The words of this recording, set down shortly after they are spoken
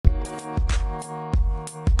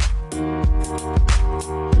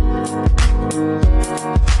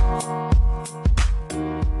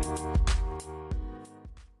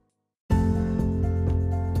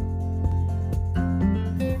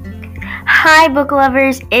Hi book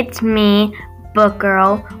lovers, it's me, Book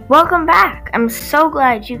Girl. Welcome back. I'm so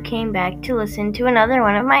glad you came back to listen to another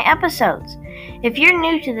one of my episodes. If you're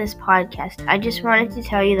new to this podcast, I just wanted to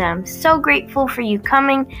tell you that I'm so grateful for you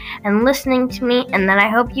coming and listening to me, and that I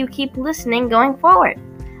hope you keep listening going forward.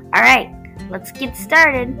 Alright, let's get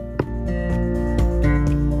started.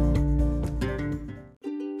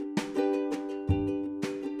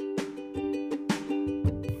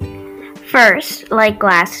 First, like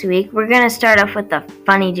last week, we're going to start off with a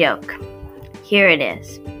funny joke. Here it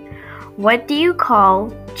is. What do you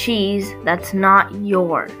call cheese that's not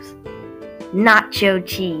yours? Nacho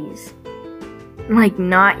cheese. Like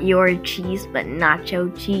not your cheese, but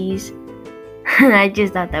nacho cheese. I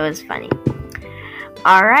just thought that was funny.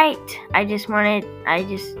 Alright, I just wanted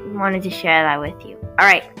to share that with you.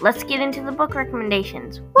 Alright, let's get into the book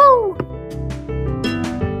recommendations. Woo!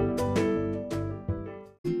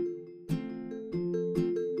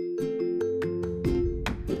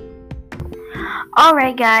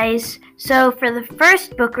 Alright guys, so for the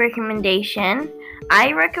first book recommendation,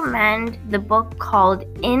 I recommend the book called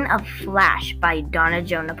In a Flash by Donna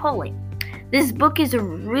Jo Napoli. This book is a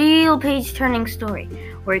real page-turning story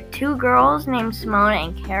where two girls named Simona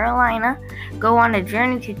and Carolina go on a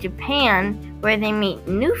journey to Japan where they meet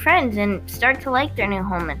new friends and start to like their new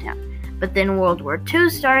hometown. But then World War II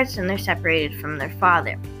starts and they're separated from their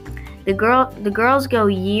father. The girls go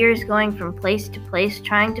years going from place to place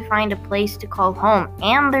trying to find a place to call home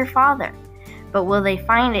and their father. But will they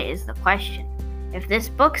find it is the question. If this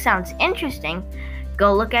book sounds interesting,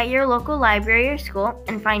 go look at your local library or school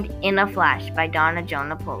and find In a Flash by Donna Jo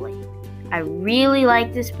Napoli. I really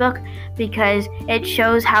like this book because it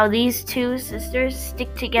shows how these two sisters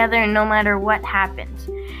stick together no matter what happens,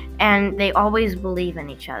 and they always believe in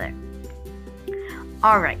each other.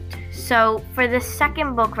 Alright, so for the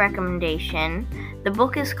second book recommendation, the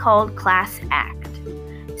book is called Class Act.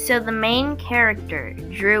 So the main character,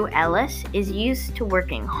 Drew Ellis, is used to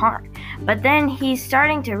working hard, but then he's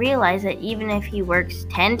starting to realize that even if he works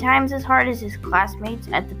 10 times as hard as his classmates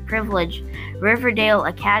at the privileged Riverdale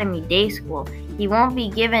Academy Day School, he won't be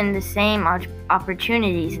given the same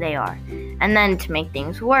opportunities they are. And then to make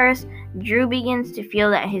things worse, Drew begins to feel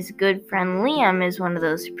that his good friend Liam is one of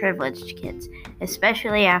those privileged kids,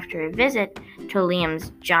 especially after a visit to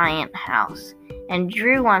Liam's giant house. And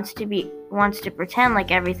Drew wants to pretend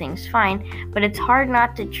like everything's fine, but it's hard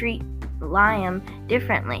not to treat Liam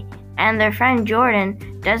differently. And their friend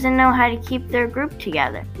Jordan doesn't know how to keep their group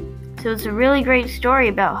together. So it's a really great story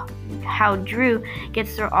about how Drew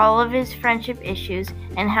gets through all of his friendship issues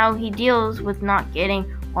and how he deals with not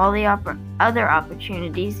getting all the other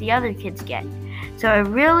opportunities the other kids get. So I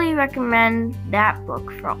really recommend that book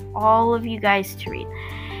for all of you guys to read.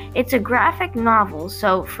 It's a graphic novel,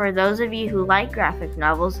 so for those of you who like graphic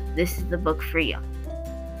novels, this is the book for you.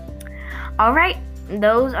 Alright,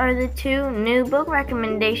 those are the two new book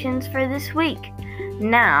recommendations for this week.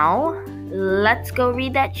 Now, let's go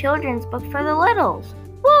read that children's book for the littles.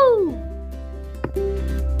 Woo!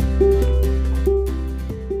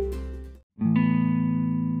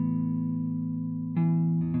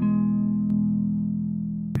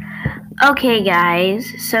 Okay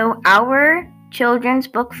guys, so our children's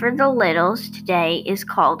book for the littles today is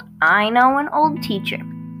called I Know an Old Teacher.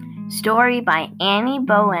 Story by Annie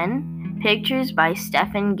Bowen, pictures by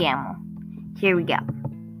Stephen Gamble. Here we go.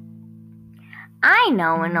 I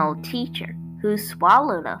know an old teacher who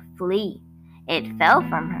swallowed a flea. It fell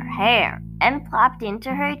from her hair and plopped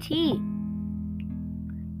into her tea.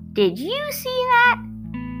 Did you see that?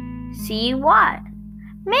 See what?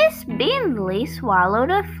 Miss Bindley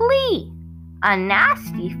swallowed a flea. A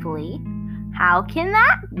nasty flea? How can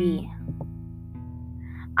that be?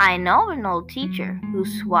 I know an old teacher who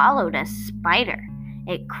swallowed a spider.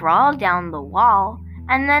 It crawled down the wall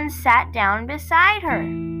and then sat down beside her.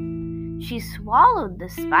 She swallowed the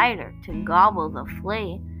spider to gobble the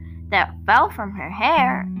flea that fell from her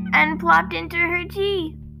hair and plopped into her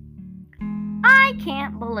tea. I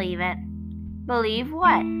can't believe it. Believe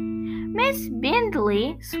what? Miss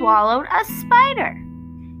Bindley swallowed a spider.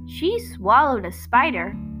 She swallowed a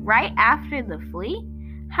spider right after the flea?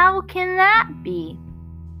 How can that be?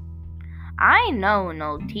 I know an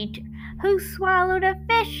old teacher who swallowed a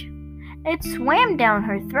fish. It swam down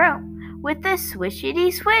her throat with a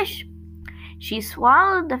swishity swish. She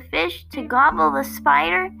swallowed the fish to gobble the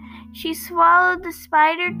spider. She swallowed the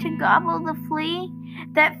spider to gobble the flea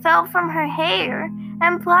that fell from her hair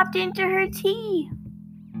and plopped into her tea.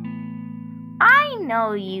 I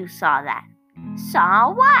know you saw that.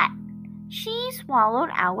 Saw what? She swallowed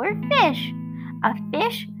our fish.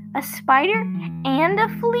 A spider, and a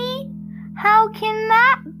flea? How can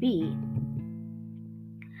that be?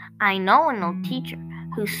 I know an old teacher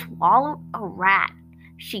who swallowed a rat.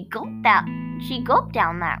 She gulped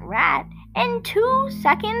down that rat in 2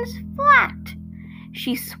 seconds flat.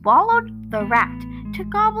 She swallowed the rat to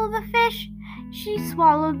gobble the fish. She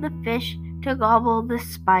swallowed the fish to gobble the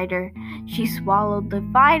spider. She swallowed the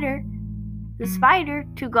spider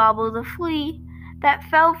to gobble the flea that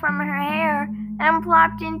fell from her hair and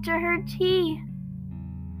plopped into her tea.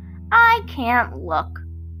 I can't look.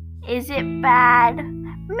 Is it bad?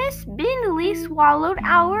 Miss Bindley swallowed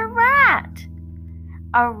our rat.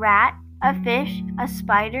 A rat, a fish, a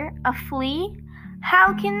spider, a flea?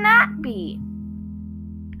 How can that be?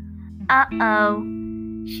 Uh-oh,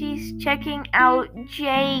 she's checking out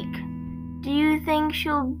Jake. Do you think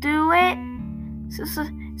she'll do it?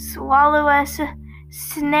 Swallow a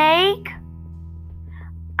snake?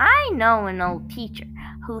 I know an old teacher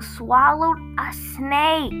who swallowed a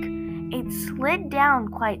snake. It slid down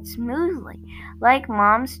quite smoothly, like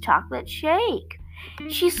Mom's chocolate shake.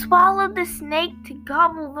 She swallowed the snake to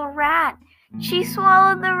gobble the rat. She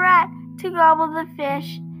swallowed the rat to gobble the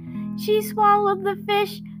fish. She swallowed the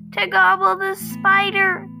fish to gobble the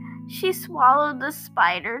spider. She swallowed the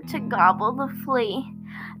spider to gobble the flea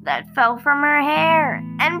that fell from her hair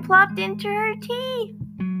and plopped into her tea.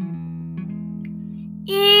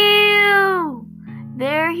 Ew!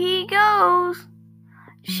 There he goes.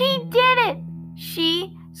 She did it!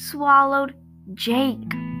 She swallowed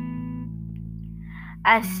Jake.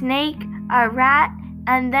 A snake, a rat,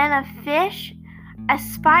 and then a fish, a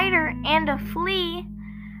spider, and a flea.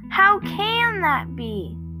 How can that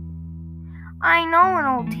be? I know an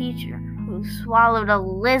old teacher who swallowed a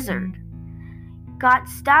lizard. Got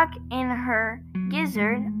stuck in her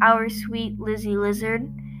gizzard, our sweet Lizzie Lizard.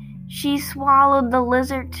 She swallowed the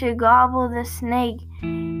lizard to gobble the snake.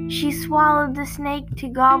 She swallowed the snake to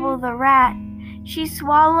gobble the rat. She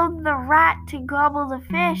swallowed the rat to gobble the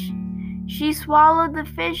fish. She swallowed the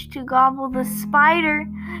fish to gobble the spider.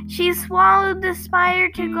 She swallowed the spider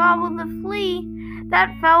to gobble the flea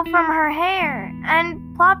that fell from her hair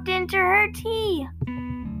and plopped into her tea.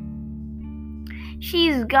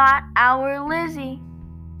 She's got our Lizzie.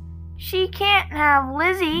 She can't have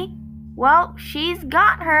Lizzie. Well, she's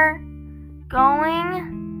got her.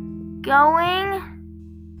 Going,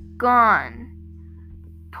 gone.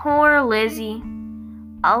 Poor Lizzie.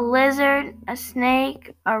 A lizard, a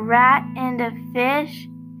snake, a rat, and a fish,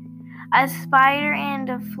 a spider and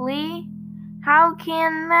a flea. How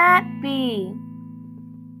can that be?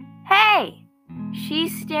 Hey,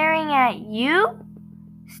 she's staring at you?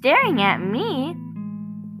 Staring at me?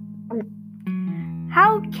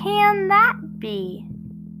 How can that be?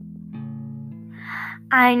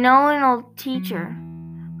 I know an old teacher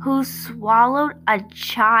who swallowed a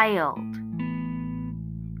child.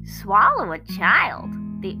 Swallow a child?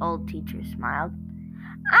 The old teacher smiled.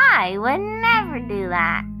 I would never do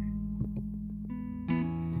that.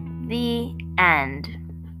 The end.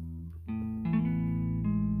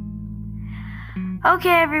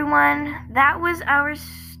 Okay, everyone, that was our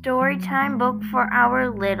storytime book for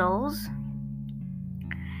our littles.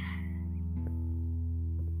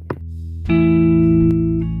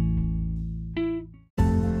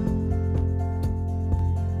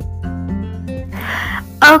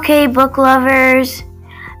 Okay, book lovers,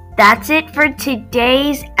 that's it for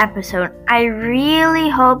today's episode. I really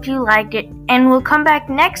hope you liked it, and we'll come back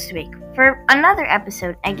next week for another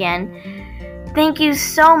episode again. Thank you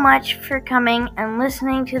so much for coming and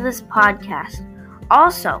listening to this podcast.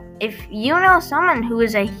 Also, if you know someone who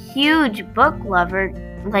is a huge book lover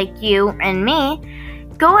like you and me,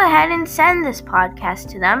 go ahead and send this podcast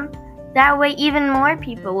to them. That way even more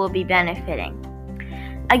people will be benefiting.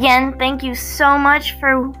 Again, thank you so much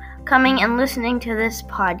for coming and listening to this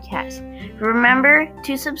podcast. Remember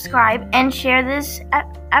to subscribe and share this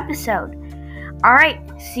episode. Alright,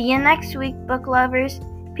 see you next week, book lovers.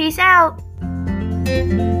 Peace out.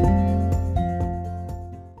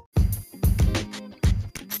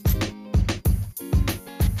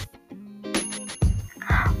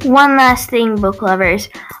 One last thing, book lovers.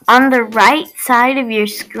 On the right side of your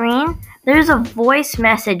screen, there's a voice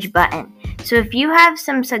message button. So if you have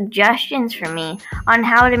some suggestions for me on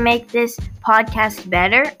how to make this podcast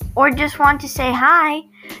better, or just want to say hi,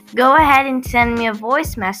 go ahead and send me a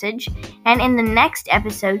voice message, and in the next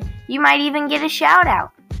episode, you might even get a shout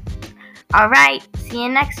out. Alright, see you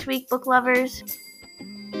next week, book lovers.